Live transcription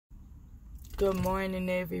Good morning,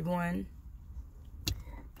 everyone.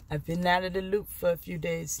 I've been out of the loop for a few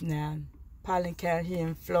days now. Pollen count here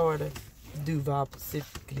in Florida, Duval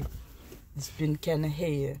specifically, it's been kind of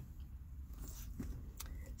hairy.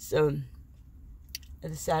 So I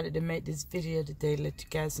decided to make this video today, let you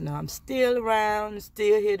guys know I'm still around,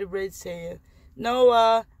 still here to raise hair.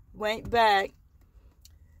 Noah, went back.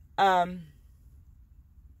 I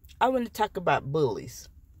want to talk about bullies,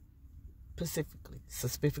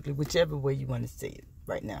 specifically, whichever way you want to say it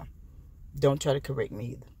right now. Don't try to correct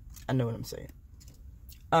me either. I know what I'm saying.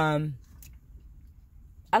 I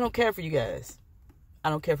don't care for you guys. I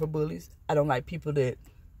don't care for bullies. I don't like people that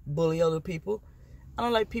bully other people. I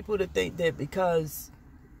don't like people that think that because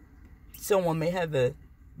someone may have a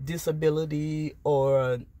disability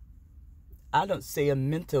or, I don't say a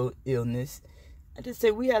mental illness, I just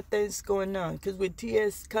say we have things going on. Because with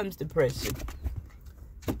TS comes depression.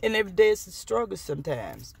 And every day it's a struggle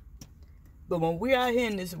sometimes. But when we're out here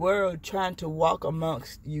in this world trying to walk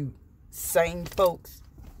amongst you sane folks,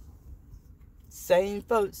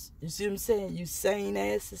 you see what I'm saying? You sane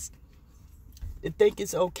asses that think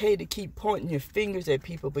it's okay to keep pointing your fingers at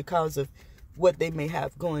people because of what they may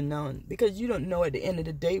have going on. Because you don't know at the end of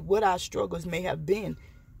the day what our struggles may have been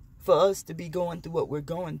for us to be going through what we're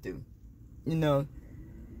going through. You know,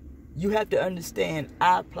 you have to understand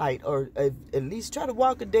our plight, or at least try to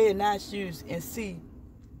walk a day in our shoes and see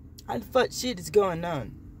how the fuck shit is going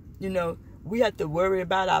on. You know, we have to worry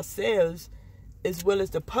about ourselves as well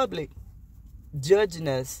as the public judging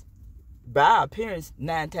us by our appearance.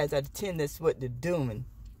 9 times out of 10, that's what they're doing.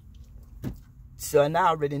 So, and I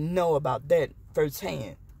already know about that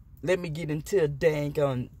firsthand. Let me get into a dang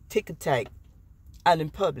on tick-attack out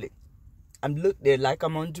in public. I'm looked at like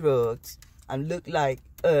I'm on drugs. I'm looked like,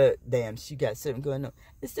 damn, she got something going on.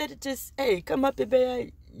 Instead of just, hey, come up and be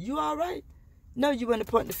like, you all right? No, you want to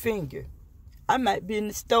point the finger. I might be in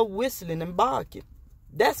the store whistling and barking.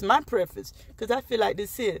 That's my preference. Because I feel like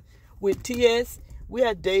this here. With TS, we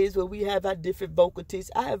have days where we have our different vocal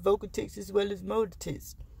tics. I have vocal tics as well as motor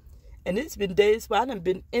tics. And it's been days where I done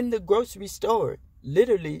been in the grocery store,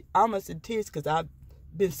 literally almost in tears, because I've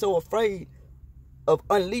been so afraid of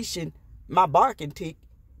unleashing my barking tic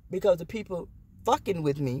because of people fucking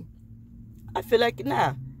with me. I feel like,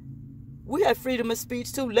 nah, we have freedom of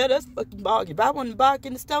speech too. Let us fucking bark. If I want to bark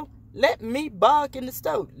in the store, let me bark in the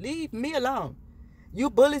store. Leave me alone. You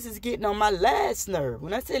bullies is getting on my last nerve.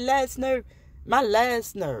 When I say last nerve, my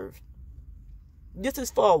last nerve. This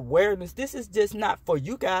is for awareness. This is just not for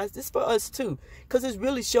you guys. This is for us too. Because it's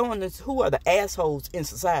really showing us who are the assholes in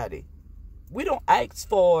society. We don't ask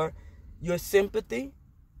for your sympathy.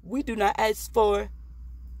 We do not ask for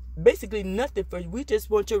basically nothing for you. We just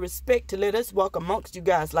want your respect to let us walk amongst you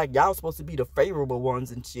guys like y'all supposed to be the favorable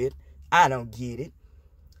ones and shit. I don't get it.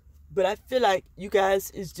 But I feel like you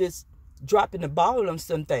guys is just dropping the ball on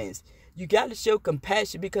some things. You got to show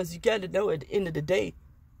compassion, because you got to know at the end of the day,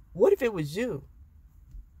 what if it was you?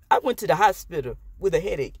 I went to the hospital with a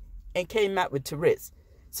headache and came out with Tourette's.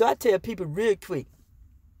 So I tell people real quick,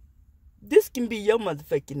 this can be your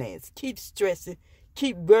motherfucking ass. Keep stressing,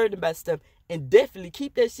 keep worrying about stuff, and definitely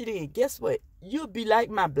keep that shit in. Guess what? You'll be like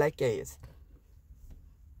my black ass.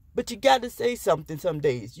 But you got to say something some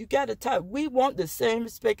days. You got to talk. We want the same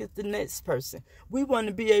respect as the next person. We want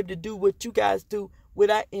to be able to do what you guys do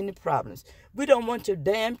without any problems. We don't want your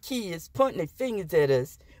damn kids pointing their fingers at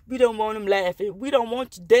us. We don't want them laughing. We don't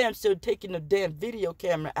want your damn still taking a damn video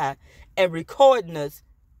camera out and recording us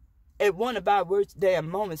at one of our worst damn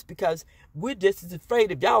moments, because we're just as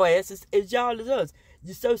afraid of y'all asses as y'all as us.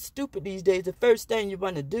 You're so stupid these days. The first thing you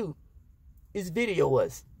want to do is video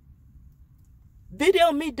us.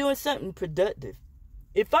 Video me doing something productive.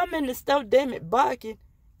 If I'm in the store, damn it, barking,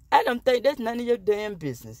 I don't think that's none of your damn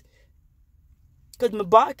business. Because my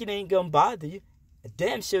barking ain't going to bother you. A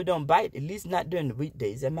damn sure don't bite, at least not during the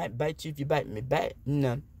weekdays. I might bite you if you bite me back, you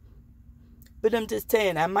know. But I'm just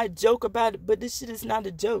saying, I might joke about it, but this shit is not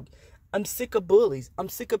a joke. I'm sick of bullies. I'm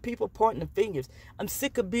sick of people pointing the fingers. I'm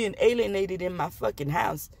sick of being alienated in my fucking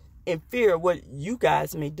house in fear of what you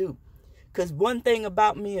guys may do. Because one thing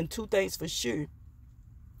about me, and two things for sure,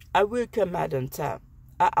 I will come out on top.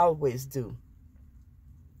 I always do.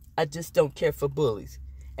 I just don't care for bullies.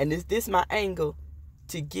 And is this my angle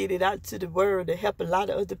to get it out to the world to help a lot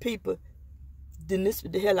of other people? Then this is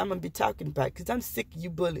what the hell I'm going to be talking about. Because I'm sick of you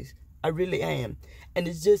bullies. I really am. And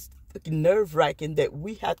it's just fucking nerve-wracking that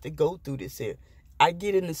we have to go through this here. I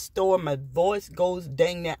get in the store, my voice goes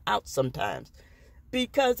dang near out sometimes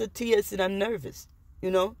because of TS, and I'm nervous, you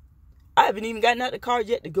know. I haven't even gotten out the car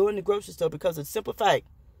yet to go in the grocery store because of the simple fact,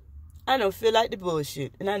 I don't feel like the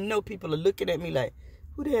bullshit. And I know people are looking at me like,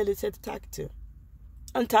 Who the hell is Heather talking to?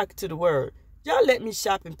 I'm talking to the world. Y'all let me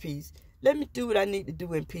shop in peace. Let me do what I need to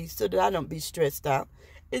do in peace so that I don't be stressed out.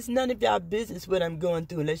 It's none of y'all business what I'm going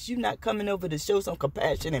through unless you not coming over to show some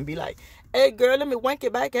compassion and be like, hey, girl, let me wink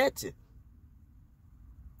it back at you.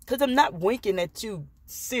 Because I'm not winking at you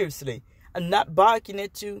seriously. I'm not barking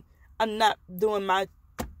at you. I'm not doing my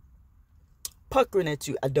puckering at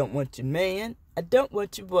you. I don't want your man. I don't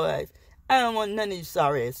want your wife. I don't want none of you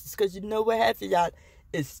sorry asses. Because you know what? Half of y'all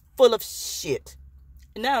is full of shit.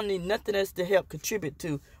 And I don't need nothing else to help contribute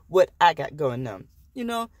to what I got going on. You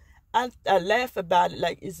know, I laugh about it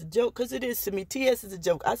like it's a joke because it is to me. TS is a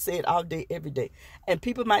joke. I say it all day, every day. And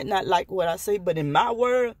people might not like what I say, but in my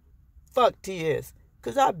world, fuck TS.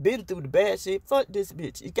 Because I've been through the bad shit. Fuck this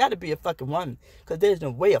bitch. You got to be a fucking woman. Because there's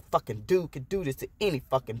no way a fucking dude could do this to any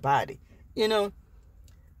fucking body. You know?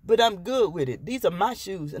 But I'm good with it. These are my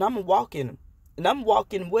shoes, and I'm going to walk in them. And I'm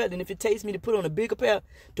walking well, and if it takes me to put on a bigger pair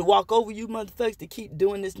to walk over you motherfuckers to keep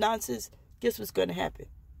doing this nonsense, guess what's going to happen?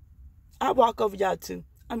 I walk over y'all too.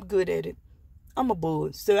 I'm good at it. I'm a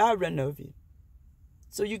bull, so I run over you.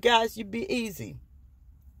 So you guys, you be easy.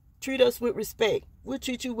 Treat us with respect. We'll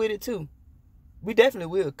treat you with it too. We definitely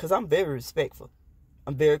will, because I'm very respectful.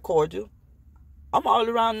 I'm very cordial. I'm all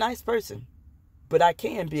around nice person. But I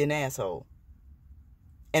can be an asshole.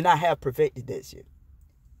 And I have perfected that shit.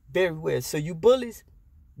 Very well. So you bullies,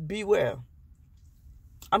 beware.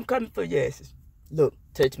 I'm coming for your asses. Look,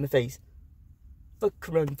 touch my face. Fuck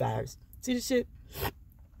coronavirus. See this shit?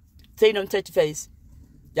 Say don't touch your face.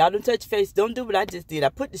 Y'all don't touch your face. Don't do what I just did. I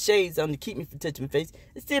put the shades on to keep me from touching my face.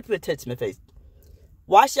 And still put touch my face.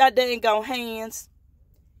 Wash your dang on hands.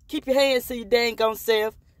 Keep your hands to your dang on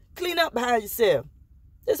self. Clean up behind yourself.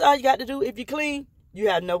 That's all you got to do. If you clean, you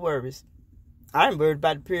have no worries. I ain't worried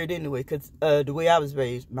about the period anyway, because the way I was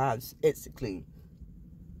raised, mine's extra clean.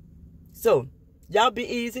 So, y'all be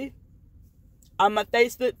easy. On my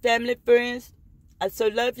Facebook family, friends, I so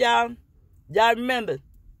love y'all. Y'all remember,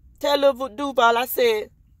 tell little Duval I said,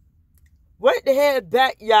 work the head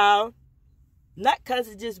back, y'all. Not because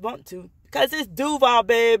I just want to, because it's Duval,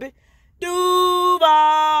 baby.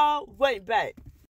 Duval, wait back.